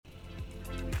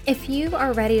If you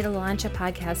are ready to launch a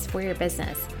podcast for your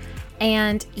business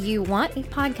and you want a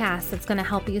podcast that's going to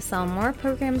help you sell more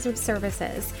programs or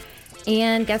services,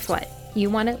 and guess what? You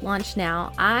want it launched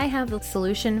now, I have the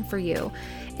solution for you.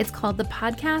 It's called the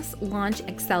Podcast Launch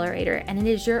Accelerator, and it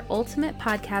is your ultimate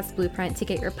podcast blueprint to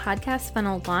get your podcast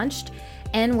funnel launched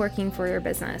and working for your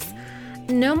business.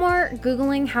 No more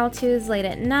Googling how-tos late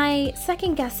at night,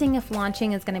 second guessing if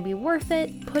launching is going to be worth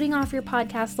it, putting off your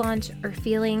podcast launch, or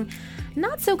feeling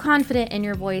not so confident in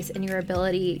your voice and your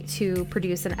ability to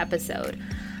produce an episode.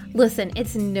 Listen,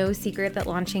 it's no secret that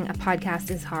launching a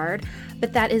podcast is hard,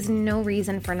 but that is no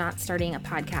reason for not starting a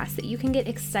podcast that you can get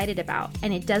excited about.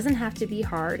 And it doesn't have to be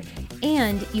hard,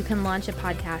 and you can launch a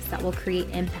podcast that will create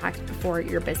impact for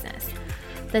your business.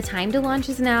 The time to launch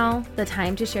is now. The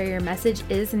time to share your message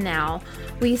is now.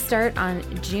 We start on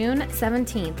June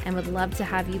 17th and would love to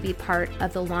have you be part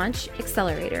of the Launch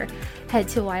Accelerator. Head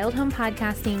to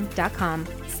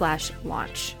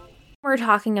wildhomepodcasting.com/launch. We're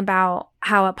talking about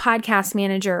how a podcast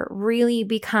manager really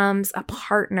becomes a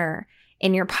partner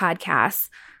in your podcast,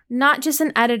 not just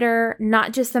an editor,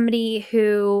 not just somebody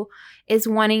who is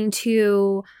wanting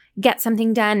to get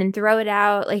something done and throw it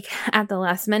out like at the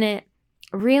last minute.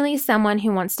 Really someone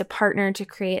who wants to partner to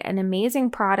create an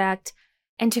amazing product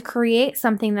and to create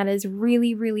something that is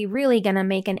really, really, really going to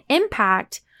make an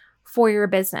impact for your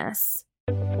business.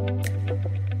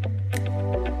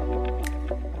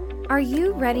 Are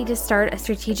you ready to start a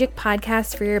strategic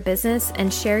podcast for your business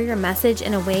and share your message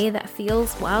in a way that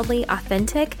feels wildly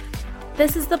authentic?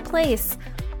 This is the place.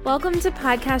 Welcome to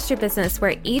Podcast Your Business,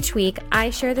 where each week I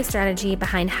share the strategy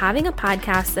behind having a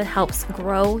podcast that helps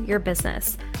grow your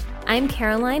business. I'm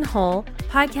Caroline Hull,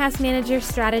 podcast manager,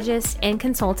 strategist, and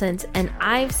consultant, and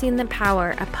I've seen the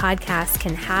power a podcast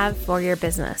can have for your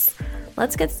business.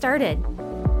 Let's get started.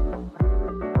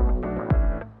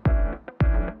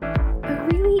 A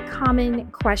really common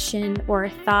question or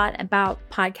thought about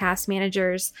podcast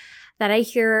managers that I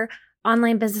hear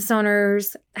online business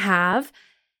owners have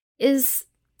is,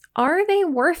 are they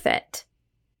worth it?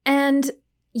 And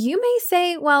you may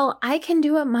say, well, I can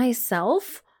do it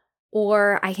myself,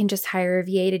 or I can just hire a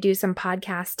VA to do some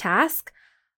podcast task.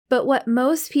 But what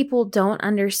most people don't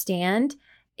understand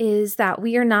is that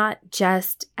we are not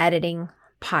just editing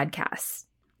podcasts.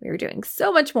 We're doing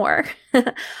so much more.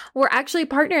 We're actually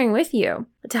partnering with you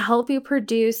to help you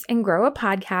produce and grow a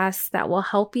podcast that will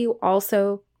help you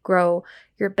also grow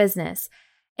your business.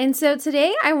 And so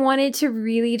today I wanted to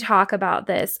really talk about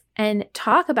this and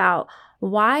talk about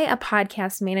why a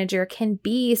podcast manager can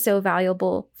be so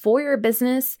valuable for your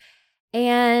business.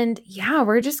 And yeah,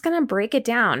 we're just going to break it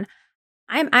down.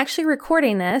 I'm actually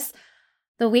recording this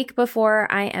the week before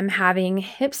I am having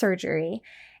hip surgery,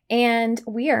 and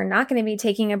we are not going to be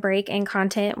taking a break in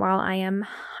content while I am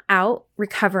out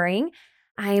recovering.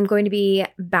 I am going to be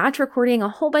batch recording a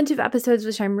whole bunch of episodes,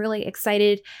 which I'm really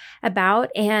excited about,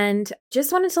 and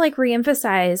just wanted to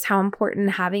reemphasize how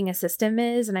important having a system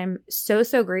is. And I'm so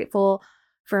grateful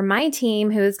for my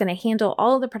team who is going to handle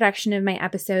all of the production of my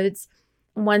episodes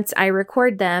once I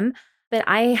record them. But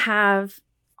I have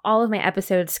all of my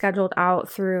episodes scheduled out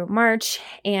through March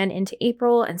and into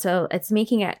April. And so it's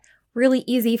making it really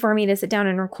easy for me to sit down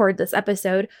and record this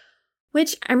episode,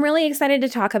 which I'm really excited to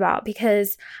talk about,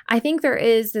 because I think there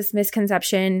is this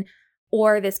misconception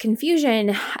or this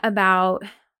confusion about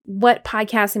what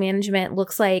podcast management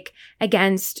looks like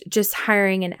against just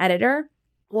hiring an editor,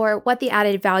 or what the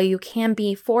added value can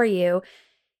be for you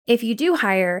if you do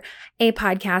hire a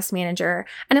podcast manager.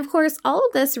 And of course, all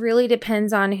of this really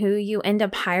depends on who you end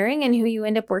up hiring and who you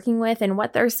end up working with and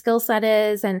what their skill set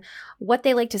is and what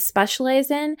they like to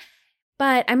specialize in.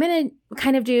 But I'm going to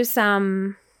kind of do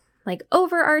some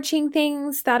overarching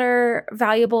things that are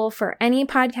valuable for any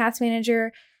podcast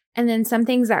manager, and then some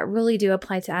things that really do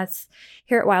apply to us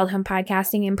here at Wild Home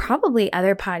Podcasting and probably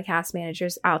other podcast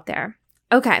managers out there.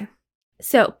 Okay.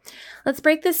 So let's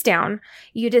break this down.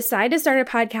 You decide to start a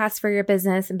podcast for your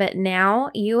business, but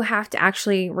now you have to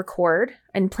actually record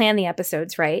and plan the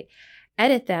episodes, right?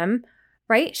 Edit them,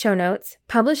 write show notes,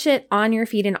 publish it on your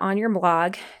feed and on your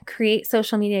blog, create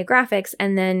social media graphics,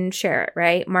 and then share it,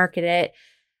 right? Market it,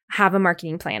 have a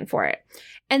marketing plan for it.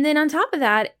 And then on top of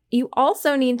that, you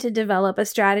also need to develop a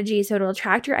strategy so it'll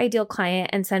attract your ideal client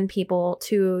and send people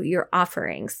to your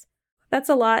offerings. That's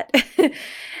a lot.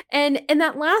 And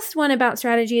that last one about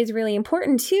strategy is really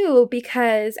important too,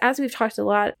 because as we've talked a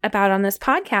lot about on this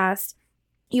podcast,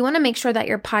 you want to make sure that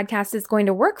your podcast is going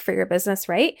to work for your business,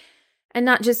 right? And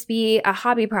not just be a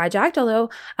hobby project, although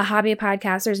a hobby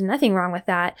podcast, there's nothing wrong with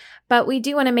that. But we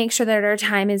do want to make sure that our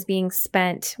time is being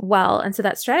spent well. And so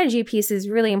that strategy piece is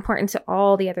really important to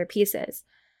all the other pieces.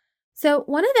 So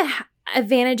one of the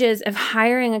advantages of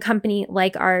hiring a company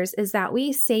like ours is that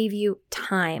we save you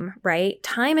time, right?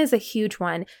 Time is a huge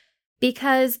one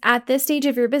because at this stage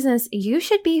of your business, you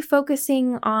should be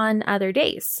focusing on other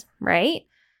days, right?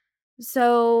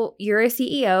 So you're a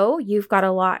CEO, you've got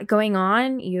a lot going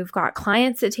on, you've got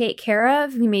clients to take care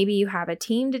of, maybe you have a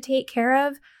team to take care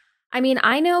of. I mean,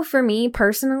 I know for me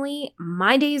personally,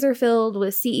 my days are filled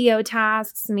with CEO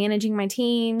tasks, managing my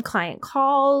team, client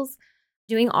calls,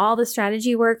 doing all the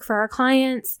strategy work for our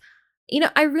clients.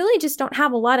 I really just don't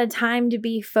have a lot of time to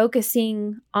be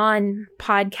focusing on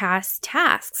podcast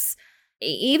tasks.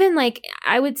 Even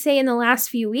I would say in the last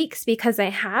few weeks, because I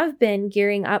have been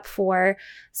gearing up for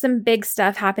some big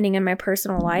stuff happening in my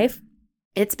personal life,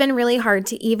 it's been really hard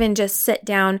to even just sit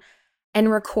down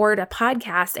and record a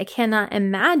podcast. I cannot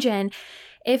imagine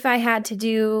if I had to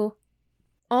do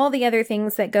all the other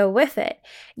things that go with it.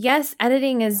 Yes,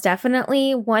 editing is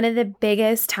definitely one of the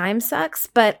biggest time sucks,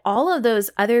 but all of those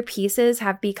other pieces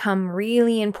have become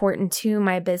really important to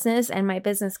my business and my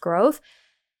business growth.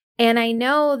 And I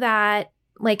know that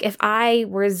if I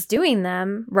was doing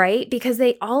them, right, because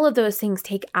all of those things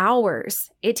take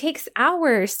hours. It takes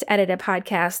hours to edit a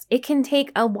podcast. It can take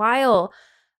a while,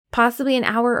 possibly an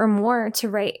hour or more, to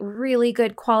write really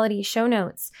good quality show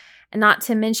notes. And not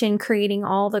to mention creating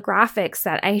all the graphics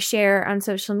that I share on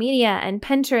social media and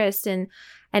Pinterest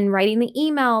and writing the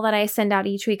email that I send out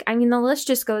each week. I mean, the list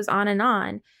just goes on and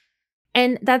on.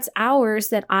 And that's hours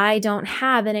that I don't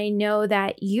have. And I know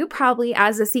that you probably,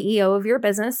 as a CEO of your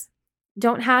business,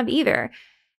 don't have either.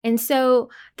 And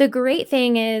so the great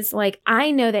thing is,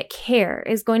 I know that care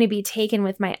is going to be taken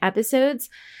with my episodes.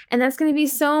 And that's going to be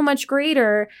so much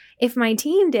greater if my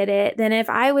team did it than if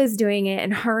I was doing it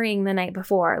and hurrying the night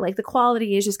before. The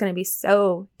quality is just going to be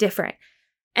so different.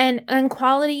 And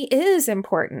quality is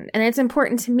important. And it's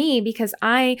important to me because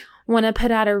I want to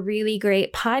put out a really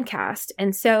great podcast.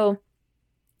 And so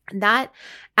that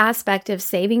aspect of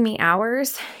saving me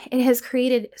hours, it has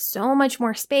created so much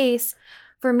more space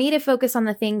for me to focus on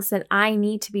the things that I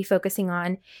need to be focusing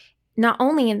on, not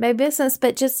only in my business,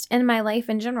 but just in my life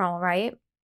in general, right?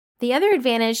 The other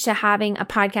advantage to having a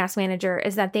podcast manager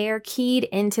is that they are keyed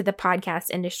into the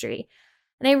podcast industry.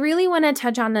 And I really want to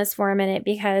touch on this for a minute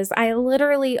because I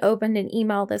literally opened an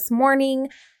email this morning.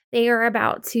 They are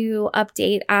about to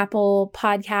update Apple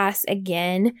Podcasts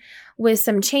again with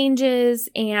some changes.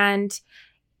 And,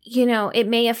 it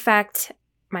may affect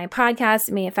my podcast,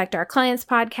 it may affect our clients'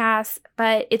 podcasts,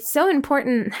 but it's so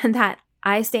important that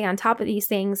I stay on top of these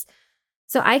things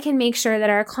so I can make sure that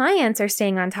our clients are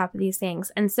staying on top of these things.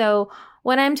 And so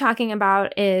what I'm talking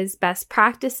about is best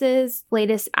practices,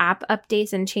 latest app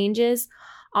updates and changes.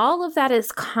 All of that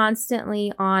is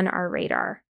constantly on our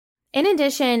radar. In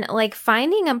addition,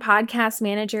 finding a podcast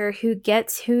manager who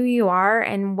gets who you are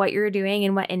and what you're doing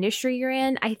and what industry you're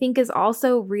in, I think is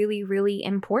also really, really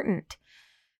important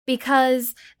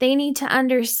because they need to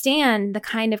understand the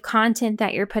kind of content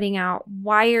that you're putting out,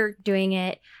 why you're doing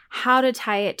it, how to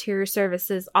tie it to your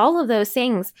services, all of those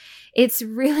things. It's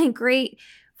really great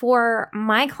for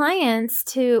my clients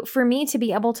for me to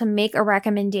be able to make a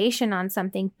recommendation on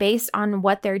something based on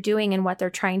what they're doing and what they're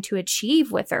trying to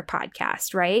achieve with their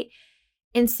podcast, right?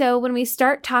 And so when we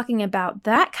start talking about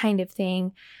that kind of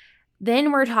thing,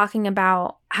 then we're talking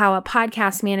about how a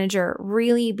podcast manager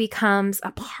really becomes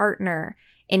a partner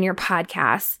in your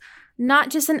podcast, not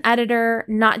just an editor,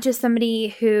 not just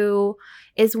somebody who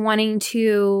is wanting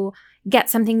to get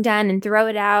something done and throw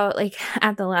it out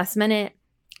at the last minute.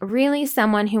 Really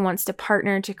someone who wants to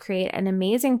partner to create an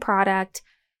amazing product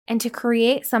and to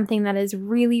create something that is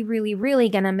really, really, really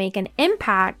going to make an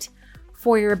impact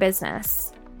for your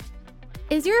business.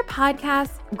 Is your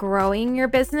podcast growing your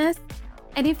business?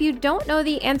 And if you don't know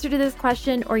the answer to this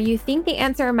question or you think the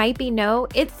answer might be no,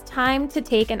 it's time to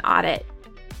take an audit.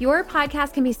 Your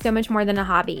podcast can be so much more than a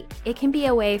hobby. It can be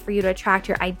a way for you to attract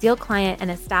your ideal client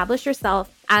and establish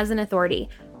yourself as an authority.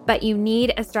 But you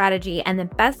need a strategy, and the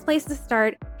best place to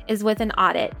start is with an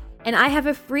audit. And I have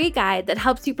a free guide that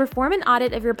helps you perform an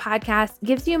audit of your podcast,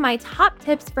 gives you my top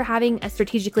tips for having a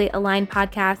strategically aligned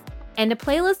podcast, and a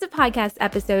playlist of podcast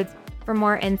episodes for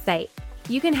more insight.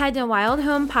 You can head to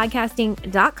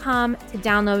wildhomepodcasting.com to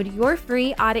download your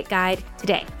free audit guide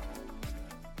today.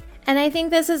 And I think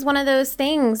this is one of those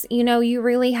things, you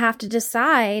really have to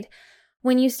decide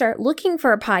when you start looking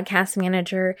for a podcast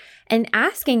manager and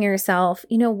asking yourself,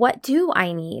 what do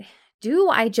I need? Do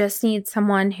I just need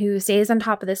someone who stays on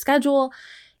top of the schedule,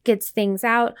 gets things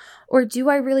out, or do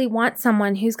I really want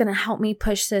someone who's going to help me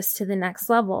push this to the next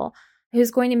level,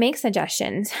 who's going to make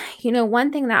suggestions?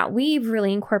 One thing that we've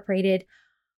really incorporated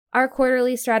our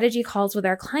quarterly strategy calls with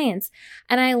our clients.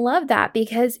 And I love that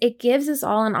because it gives us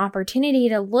all an opportunity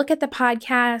to look at the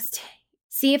podcast,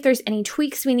 see if there's any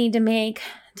tweaks we need to make,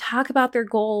 talk about their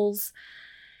goals.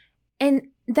 And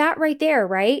that right there,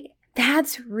 right?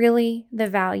 That's really the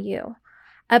value.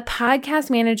 A podcast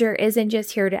manager isn't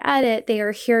just here to edit, they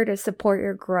are here to support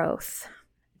your growth,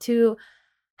 to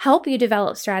help you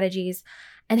develop strategies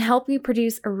and help you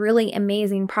produce a really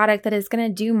amazing product that is going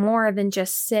to do more than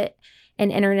just sit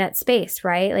in internet space,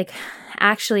 right? Like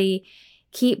actually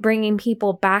keep bringing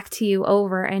people back to you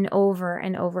over and over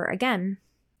and over again.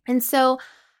 And so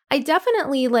I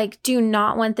definitely do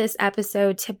not want this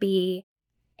episode to be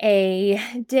a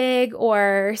dig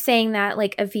or saying that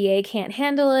a VA can't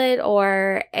handle it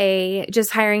or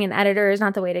just hiring an editor is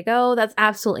not the way to go. That's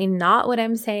absolutely not what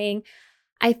I'm saying.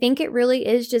 I think it really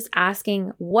is just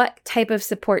asking, what type of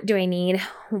support do I need?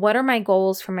 What are my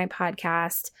goals for my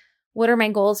podcast? What are my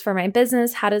goals for my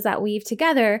business? How does that weave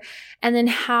together? And then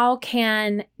how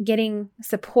can getting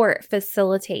support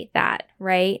facilitate that,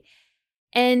 right?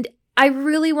 And I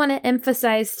really want to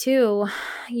emphasize too,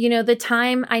 the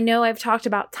time. I know I've talked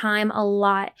about time a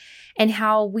lot and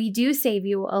how we do save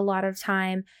you a lot of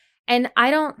time. And I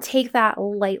don't take that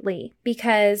lightly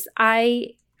because I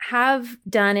have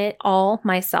done it all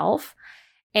myself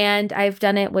and I've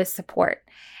done it with support.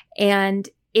 And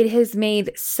it has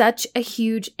made such a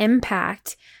huge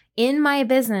impact in my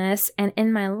business and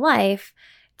in my life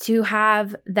to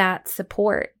have that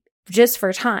support just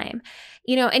for time,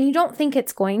 and you don't think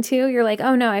it's going to. You're like,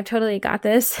 oh no, I've totally got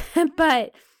this.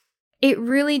 But it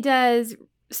really does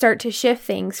start to shift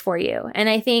things for you. And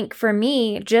I think for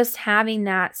me, just having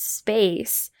that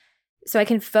space so I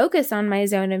can focus on my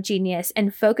zone of genius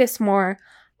and focus more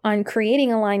on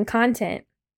creating aligned content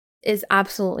is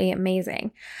absolutely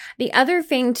amazing. The other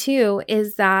thing too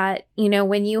is that,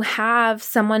 when you have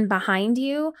someone behind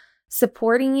you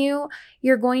supporting you,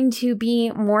 you're going to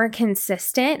be more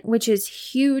consistent, which is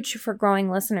huge for growing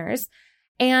listeners.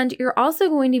 And you're also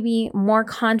going to be more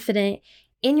confident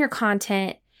in your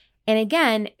content. And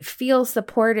again, feel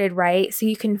supported, right? So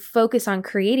you can focus on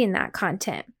creating that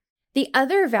content. The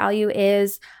other value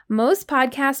is most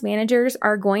podcast managers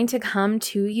are going to come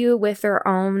to you with their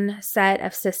own set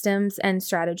of systems and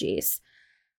strategies.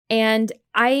 And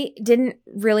I didn't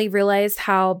really realize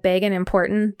how big and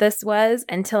important this was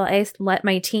until I let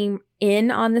my team in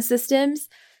on the systems.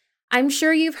 I'm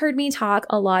sure you've heard me talk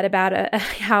a lot about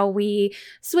how we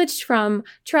switched from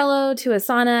Trello to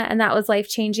Asana, and that was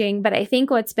life-changing. But I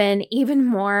think what's been even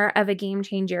more of a game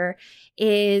changer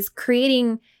is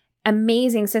creating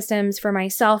amazing systems for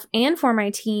myself and for my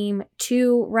team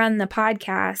to run the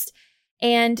podcast.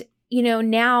 And,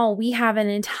 now we have an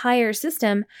entire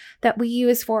system that we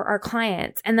use for our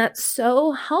clients. And that's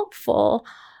so helpful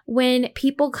when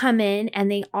people come in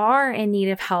and they are in need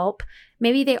of help.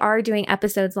 Maybe they are doing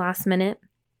episodes last minute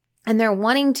and they're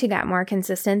wanting to get more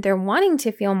consistent. They're wanting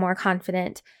to feel more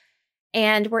confident.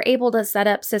 And we're able to set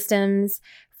up systems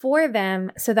for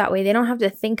them so that way they don't have to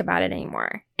think about it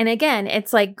anymore. And again,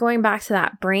 it's like going back to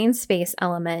that brain space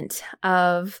element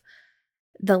of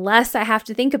the less I have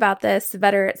to think about this, the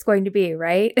better it's going to be,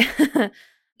 right?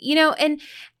 And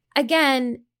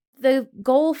again, the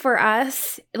goal for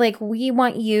us, we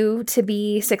want you to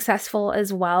be successful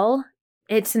as well.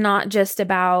 It's not just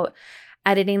about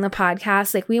editing the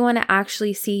podcast. We want to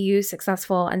actually see you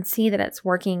successful and see that it's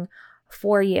working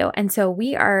for you. And so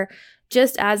we are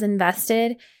just as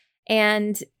invested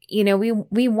and,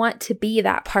 we want to be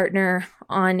that partner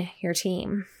on your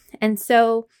team. And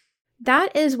so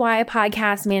that is why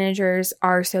podcast managers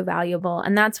are so valuable.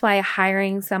 And that's why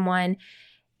hiring someone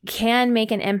can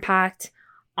make an impact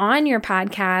on your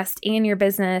podcast and your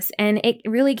business. And it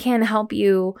really can help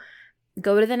you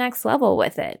go to the next level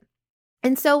with it.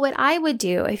 And so what I would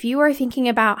do if you are thinking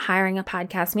about hiring a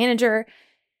podcast manager,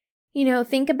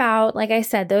 think about, like I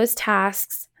said, those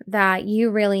tasks that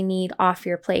you really need off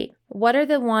your plate. What are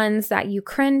the ones that you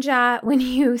cringe at when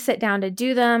you sit down to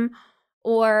do them?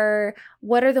 Or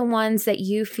what are the ones that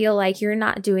you feel like you're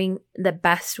not doing the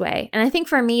best way? And I think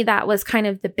for me, that was kind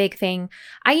of the big thing.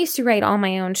 I used to write all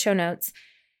my own show notes.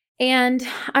 And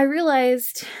I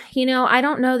realized, I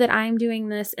don't know that I'm doing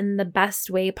this in the best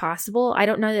way possible. I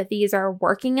don't know that these are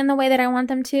working in the way that I want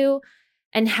them to.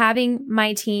 And having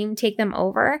my team take them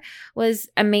over was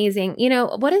amazing.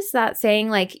 What is that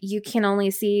saying? You can only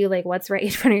see what's right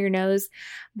in front of your nose.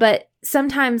 But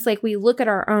sometimes we look at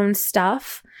our own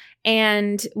stuff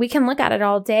and we can look at it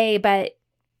all day. But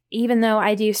even though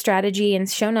I do strategy and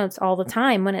show notes all the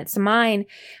time, when it's mine,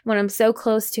 when I'm so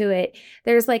close to it,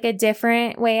 there's a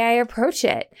different way I approach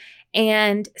it.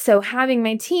 And so having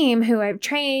my team who I've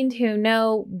trained, who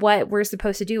know what we're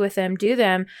supposed to do with them, do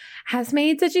them, has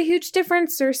made such a huge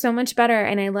difference. They're so much better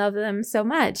and I love them so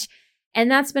much.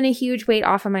 And that's been a huge weight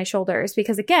off of my shoulders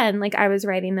because again, like I was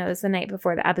writing those the night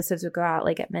before the episodes would go out,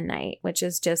 like at midnight, which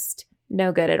is just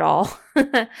no good at all.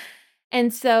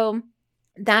 And so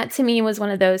that to me was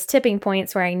one of those tipping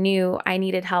points where I knew I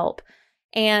needed help.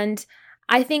 And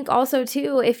I think also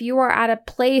too, if you are at a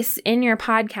place in your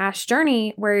podcast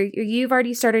journey where you've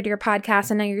already started your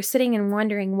podcast and now you're sitting and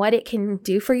wondering what it can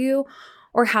do for you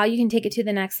or how you can take it to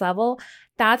the next level,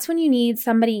 that's when you need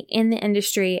somebody in the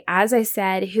industry, as I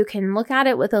said, who can look at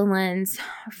it with a lens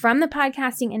from the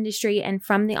podcasting industry and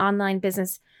from the online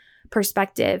business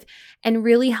perspective and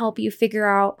really help you figure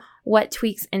out what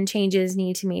tweaks and changes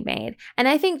need to be made. And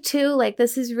I think too, like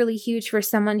this is really huge for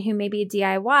someone who maybe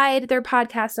DIY'd their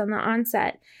podcast on the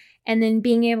onset and then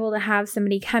being able to have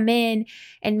somebody come in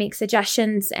and make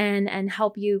suggestions and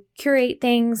help you curate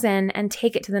things and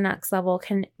take it to the next level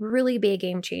can really be a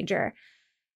game changer.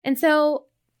 And so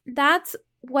that's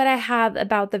what I have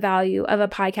about the value of a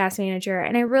podcast manager.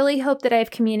 And I really hope that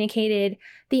I've communicated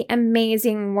the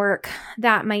amazing work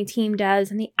that my team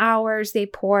does and the hours they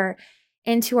pour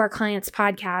into our clients'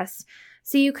 podcasts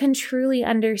so you can truly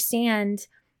understand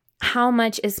how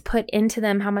much is put into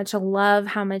them, how much love,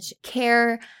 how much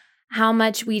care, how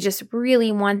much we just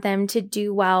really want them to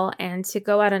do well and to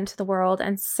go out into the world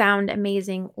and sound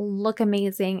amazing, look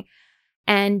amazing,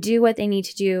 and do what they need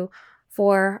to do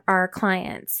for our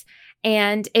clients.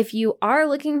 And if you are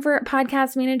looking for a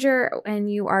podcast manager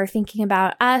and you are thinking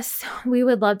about us, we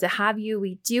would love to have you.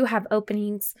 We do have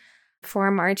openings for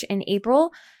March and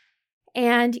April.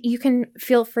 And you can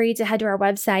feel free to head to our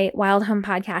website,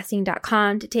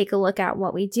 wildhomepodcasting.com, to take a look at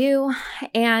what we do.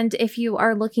 And if you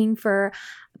are looking for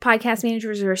podcast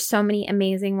managers, there are so many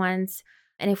amazing ones.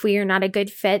 And if we are not a good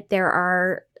fit,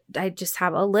 I just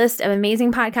have a list of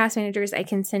amazing podcast managers I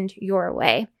can send your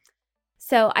way.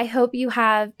 So I hope you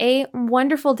have a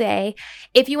wonderful day.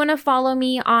 If you want to follow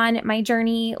me on my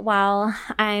journey while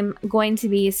I'm going to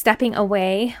be stepping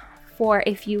away for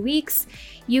a few weeks,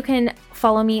 you can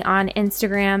follow me on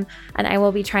Instagram, and I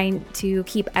will be trying to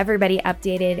keep everybody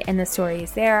updated in the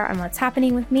stories there on what's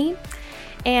happening with me.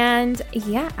 And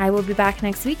yeah, I will be back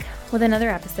next week with another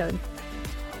episode.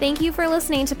 Thank you for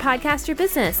listening to Podcast Your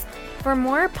Business. For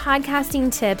more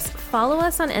podcasting tips, follow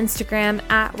us on Instagram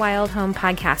at Wild Home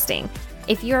Podcasting.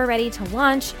 If you are ready to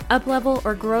launch, uplevel,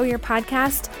 or grow your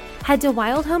podcast, head to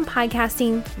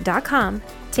wildhomepodcasting.com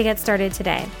to get started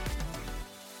today.